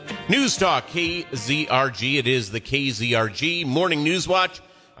News Talk KZRG. It is the KZRG Morning News Watch.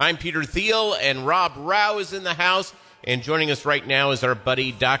 I'm Peter Thiel, and Rob Rao is in the house. And joining us right now is our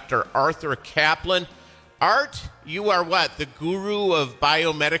buddy, Dr. Arthur Caplan. Art, you are what? The guru of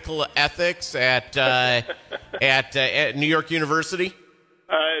biomedical ethics at New York University?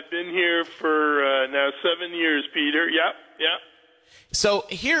 I've been here for now 7 years, Peter. Yep. So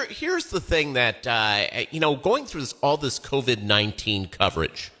here's the thing that, going through all this COVID-19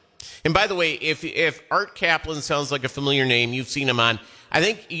 coverage. And by the way, if Art Caplan sounds like a familiar name, you've seen him on, I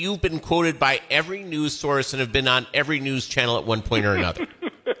think you've been quoted by every news source and have been on every news channel at one point or another.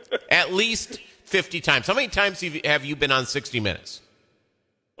 At least 50 times. How many times have you been on 60 Minutes?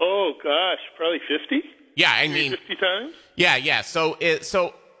 Oh, gosh, probably 50? Yeah, I mean... 50 times? Yeah.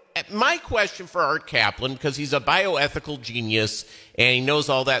 So my question for Art Caplan, because he's a bioethical genius and he knows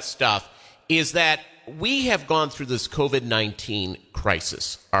all that stuff, is that we have gone through this COVID-19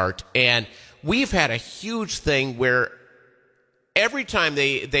 crisis, Art, and we've had a huge thing where every time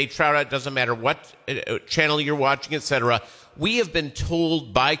they trot out, doesn't matter what channel you're watching, etc., we have been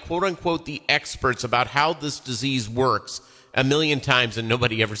told by, quote-unquote, the experts about how this disease works a million times, and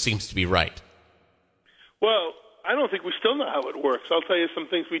nobody ever seems to be right. Well, I don't think we still know how it works. I'll tell you some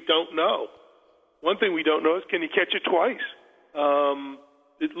things we don't know. One thing we don't know is, can you catch it twice?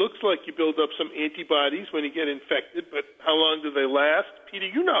 It looks like you build up some antibodies when you get infected, but how long do they last? Peter,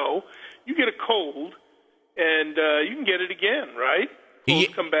 you get a cold, and you can get it again, right?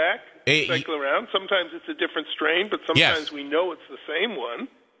 Colds come back, cycle around. Sometimes it's a different strain, but sometimes we know it's the same one.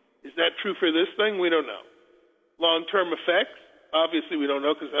 Is that true for this thing? We don't know. Long-term effects? Obviously, we don't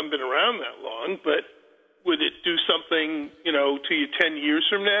know because I haven't been around that long, but would it do something, to you 10 years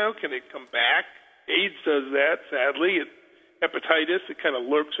from now? Can it come back? AIDS does that, sadly. Hepatitis, it kind of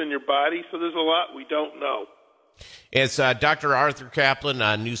lurks in your body, so there's a lot we don't know. It's Dr. Arthur Caplan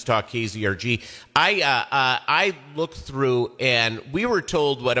on News Talk KZRG. I looked through, and we were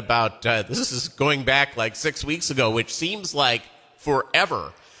told this is going back like 6 weeks ago, which seems like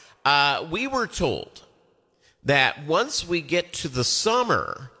forever. We were told that once we get to the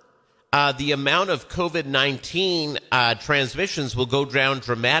summer, the amount of COVID-19 transmissions will go down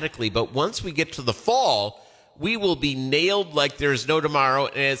dramatically. But once we get to the fall, we will be nailed like there's no tomorrow.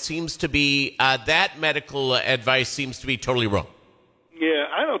 And it seems to be that medical advice seems to be totally wrong. Yeah,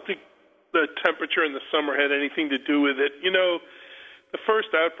 I don't think the temperature in the summer had anything to do with it. The first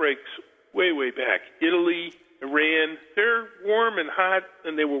outbreaks way back, Italy, Iran, they're warm and hot,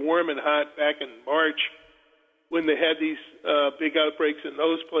 and they were warm and hot back in March when they had these big outbreaks in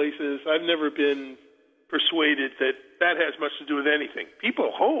those places. I've never been persuaded that has much to do with anything.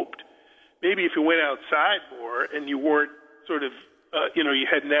 People hoped maybe if you went outside more and you weren't sort of, you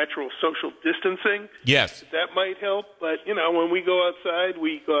had natural social distancing. Yes. That might help. But, when we go outside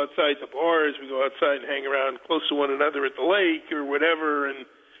to bars, we go outside and hang around close to one another at the lake or whatever, and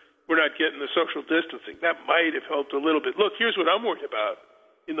we're not getting the social distancing. That might have helped a little bit. Look, here's what I'm worried about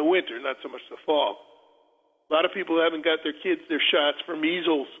in the winter, not so much the fall. A lot of people haven't got their kids their shots for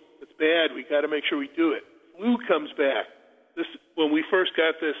measles. It's bad. We got to make sure we do it. Flu comes back. When we first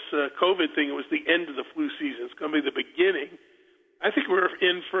got this COVID thing, it was the end of the flu season. It's going to be the beginning. I think we're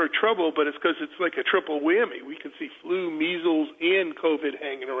in for trouble, but it's because it's like a triple whammy. We can see flu, measles, and COVID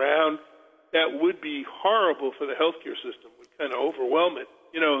hanging around. That would be horrible for the healthcare system. Would kind of overwhelm it.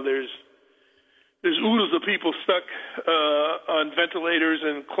 There's oodles of people stuck on ventilators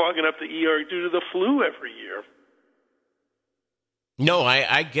and clogging up the ER due to the flu every year. No,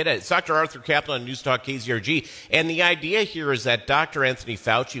 I get it. It's Dr. Arthur Caplan on News Talk KZRG. And the idea here is that Dr. Anthony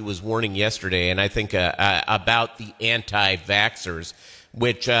Fauci was warning yesterday, and I think about the anti-vaxxers,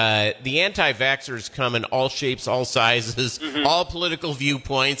 which the anti-vaxxers come in all shapes, all sizes, all political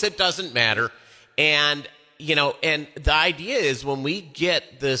viewpoints. It doesn't matter. And, and the idea is when we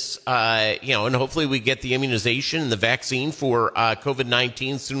get this, and hopefully we get the immunization and the vaccine for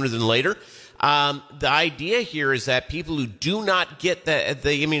COVID-19 sooner than later, the idea here is that people who do not get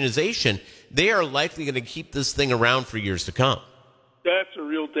the immunization, they are likely going to keep this thing around for years to come. That's a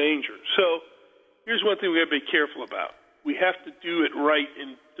real danger. So here's one thing we got to be careful about. We have to do it right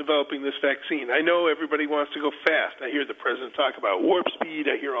in developing this vaccine. I know everybody wants to go fast. I hear the president talk about warp speed.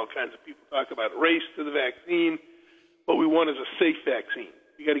 I hear all kinds of people talk about a race to the vaccine. What we want is a safe vaccine.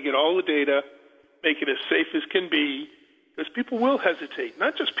 We got to get all the data, make it as safe as can be, because people will hesitate.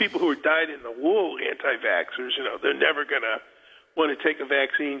 Not just people who are dyed-in-the-wool anti-vaxxers. They're never going to want to take a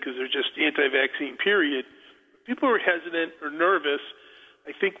vaccine because they're just anti-vaccine, period. People who are hesitant or nervous,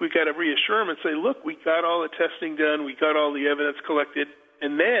 I think we got to reassure them and say, look, we got all the testing done, we got all the evidence collected,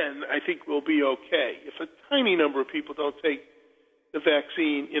 and then I think we'll be okay. If a tiny number of people don't take the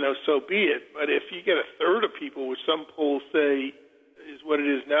vaccine, so be it. But if you get a third of people, which some polls say is what it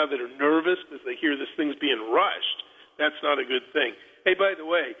is now, that are nervous because they hear this thing's being rushed, that's not a good thing. Hey, by the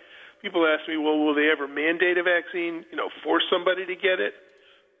way, people ask me, well, will they ever mandate a vaccine, force somebody to get it?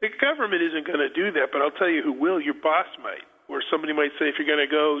 The government isn't going to do that, but I'll tell you who will. Your boss might. Or somebody might say, if you're going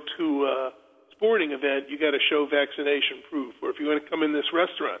to go to a sporting event, you got to show vaccination proof. Or if you're going to come in this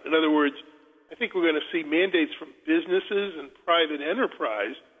restaurant. In other words, I think we're going to see mandates from businesses and private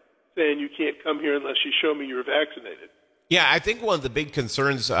enterprise saying you can't come here unless you show me you're vaccinated. Yeah, I think one of the big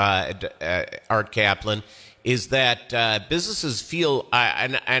concerns, Art Kaplan, is that businesses feel,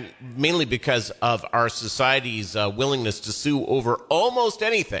 and mainly because of our society's willingness to sue over almost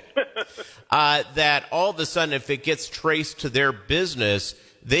anything, that all of a sudden, if it gets traced to their business,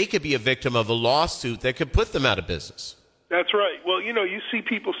 they could be a victim of a lawsuit that could put them out of business. That's right. Well, you see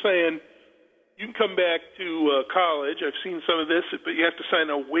people saying, you can come back to college. I've seen some of this, but you have to sign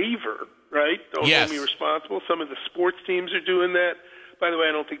a waiver, right? Don't hold me responsible. Some of the sports teams are doing that. By the way,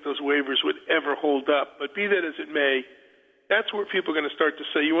 I don't think those waivers would ever hold up. But be that as it may, that's where people are going to start to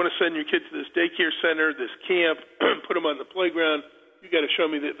say, you want to send your kids to this daycare center, this camp, put them on the playground, you got to show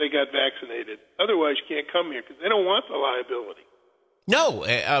me that they got vaccinated. Otherwise, you can't come here because they don't want the liability. No,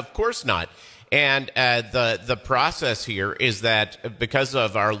 of course not. And the process here is that because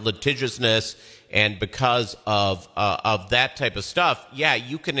of our litigiousness and because of that type of stuff, yeah,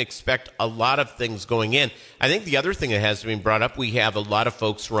 you can expect a lot of things going in. I think the other thing that has been brought up, we have a lot of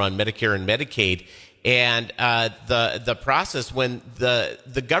folks who are on Medicare and Medicaid, and the process when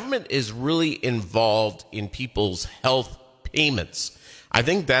the government is really involved in people's health payments. I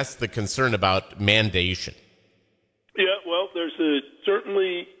think that's the concern about mandation. Yeah, well, there's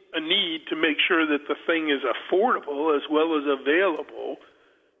certainly a need to make sure that the thing is affordable as well as available.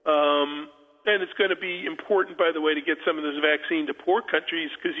 And it's going to be important, by the way, to get some of this vaccine to poor countries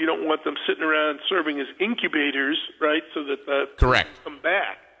because you don't want them sitting around serving as incubators, right, so that the Correct. come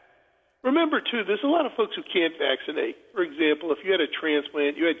back. Remember, too, there's a lot of folks who can't vaccinate. For example, if you had a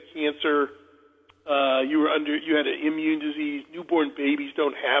transplant, you had cancer, you had an immune disease, newborn babies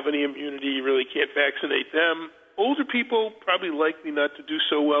don't have any immunity, you really can't vaccinate them. Older people probably likely not to do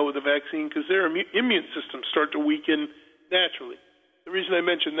so well with the vaccine because their immune systems start to weaken naturally. The reason I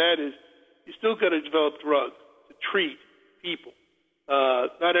mention that is you still got to develop drugs to treat people.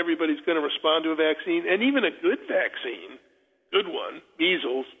 Not everybody's going to respond to a vaccine, and even a good vaccine, good one,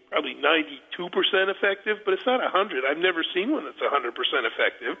 measles, probably 92% effective, but it's not 100. I've never seen one that's 100%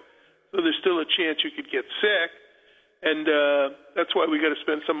 effective. So there's still a chance you could get sick. And that's why we got to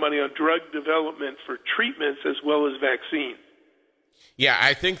spend some money on drug development for treatments as well as vaccines. Yeah,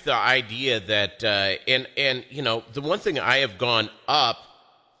 I think the idea that, and the one thing I have gone up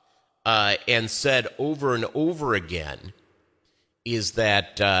and said over and over again is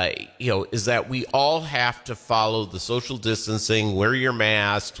that, is that we all have to follow the social distancing, wear your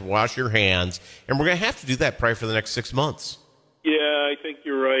mask, wash your hands, and we're going to have to do that probably for the next 6 months. Yeah, I think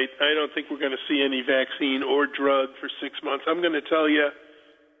you're right. I don't think we're going to see any vaccine or drug for 6 months. I'm going to tell you,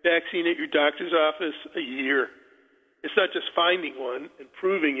 vaccine at your doctor's office, a year. It's not just finding one and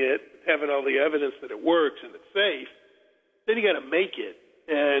proving it, having all the evidence that it works and it's safe. Then you got to make it.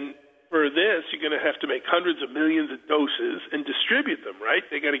 And for this, you're going to have to make hundreds of millions of doses and distribute them, right?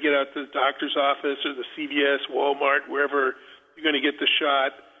 They got to get out to the doctor's office or the CVS, Walmart, wherever you're going to get the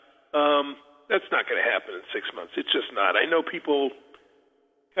shot. That's not going to happen in 6 months. It's just not. I know people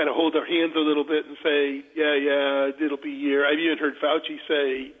kind of hold their hands a little bit and say, yeah, it'll be a year. I've even heard Fauci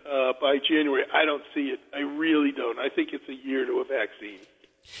say by January, I don't see it. I really don't. I think it's a year to a vaccine.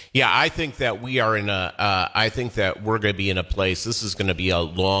 Yeah, I think that we are I think that we're going to be in a place, this is going to be a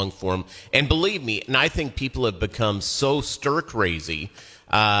long form. And believe me, and I think people have become so stir crazy.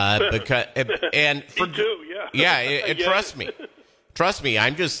 Because, and for, me too, yeah. Yeah, and trust me. Trust me,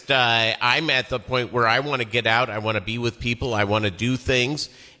 I'm just, I'm at the point where I want to get out, I want to be with people, I want to do things,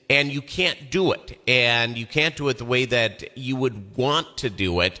 and you can't do it. And you can't do it the way that you would want to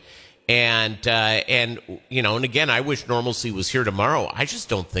do it. And again, I wish normalcy was here tomorrow. I just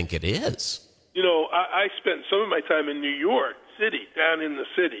don't think it is. I spent some of my time in New York City, down in the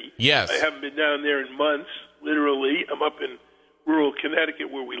city. Yes. I haven't been down there in months, literally. I'm up in rural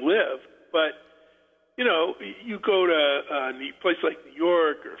Connecticut where we live. But you go to a place like New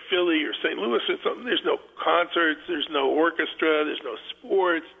York or Philly or St. Louis or something, there's no concerts, there's no orchestra, there's no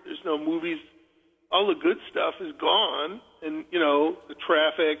sports, there's no movies. All the good stuff is gone. And, the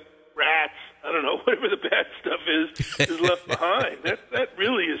traffic, rats, I don't know, whatever the bad stuff is left behind. That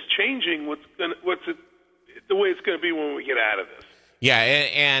really is changing the way it's going to be when we get out of this. Yeah,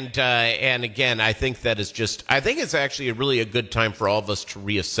 and again, I think that is just. I think it's actually really a good time for all of us to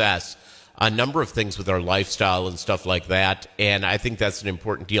reassess a number of things with our lifestyle and stuff like that. And I think that's an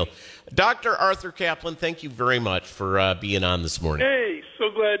important deal. Dr. Arthur Caplan, thank you very much for being on this morning. Hey,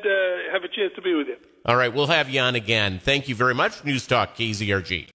 so glad to have a chance to be with you. All right, we'll have you on again. Thank you very much. News Talk KZRG.